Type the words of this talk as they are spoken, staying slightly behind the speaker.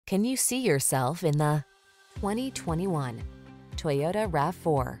Can you see yourself in the 2021 Toyota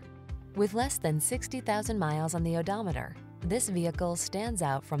RAV4? With less than 60,000 miles on the odometer, this vehicle stands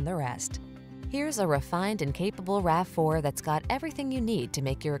out from the rest. Here's a refined and capable RAV4 that's got everything you need to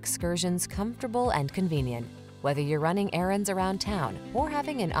make your excursions comfortable and convenient. Whether you're running errands around town or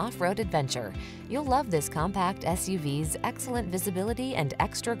having an off-road adventure, you'll love this compact SUV's excellent visibility and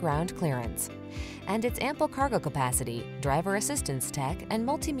extra ground clearance. And its ample cargo capacity, driver assistance tech, and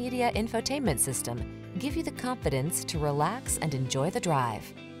multimedia infotainment system give you the confidence to relax and enjoy the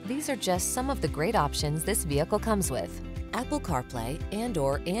drive. These are just some of the great options this vehicle comes with: Apple CarPlay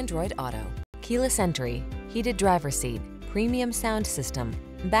and/or Android Auto, keyless entry, heated driver's seat, premium sound system,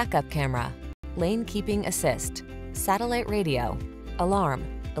 backup camera, lane keeping assist, satellite radio, alarm,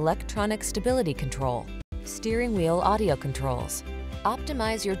 electronic stability control, steering wheel audio controls.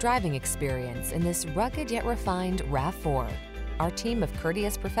 Optimize your driving experience in this rugged yet refined RAV4. Our team of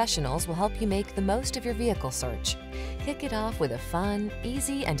courteous professionals will help you make the most of your vehicle search. Kick it off with a fun,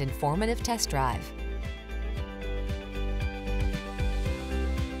 easy, and informative test drive.